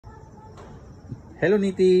Hello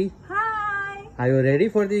Niti. Hi. Are you ready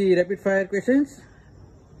for the rapid fire questions?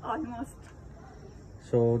 Almost.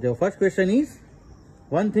 So the first question is,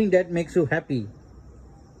 one thing that makes you happy.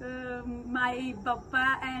 My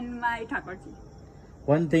Bappa and my Thakurji.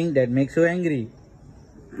 One thing that makes you angry.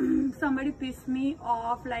 Somebody piss me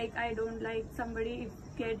off, like I don't like somebody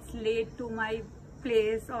gets late to my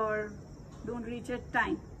place or don't reach at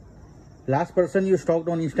time. Last person you stalked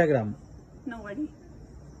on Instagram. Nobody.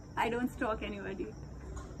 I don't stalk anybody.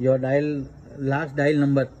 Your last dial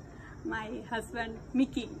number. My husband,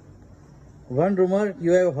 Mickey. One rumor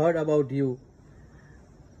you have heard about you.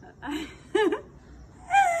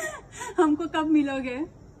 हमको कब मिलोगे?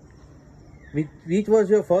 Which was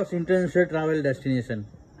your first international travel destination?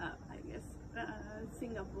 I guess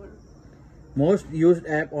Singapore. Most used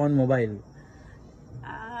app on mobile.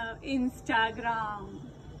 Instagram.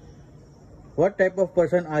 What type of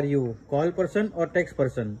person are you? Call person or text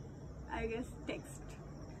person? I guess text.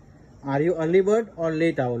 Are you early bird or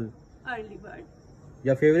late owl? Early bird.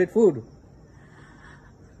 Your favorite food?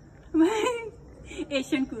 My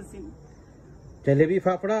Asian cuisine. Jalebi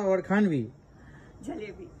fafda और खानवी.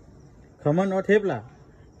 Jalebi. Khaman और thepla.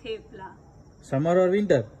 Thepla. Summer और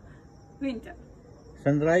winter. Winter.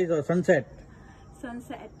 Sunrise और sunset.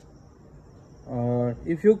 Sunset.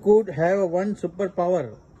 If you could have one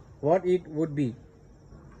superpower, what it would be?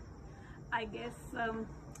 I guess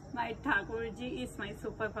my Thakurji is my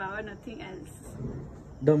superpower, nothing else.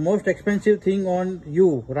 The most expensive thing on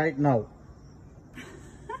you right now?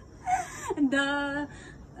 The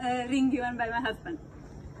ring given by my husband.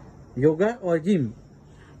 Yoga or gym?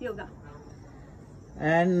 Yoga.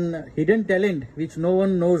 And hidden talent which no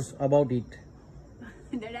one knows about it?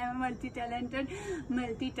 That I am a multi-talented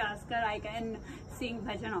multitasker. I can sing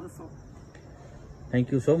bhajan also.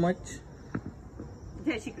 Thank you so much.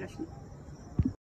 Jai Shri Krishna.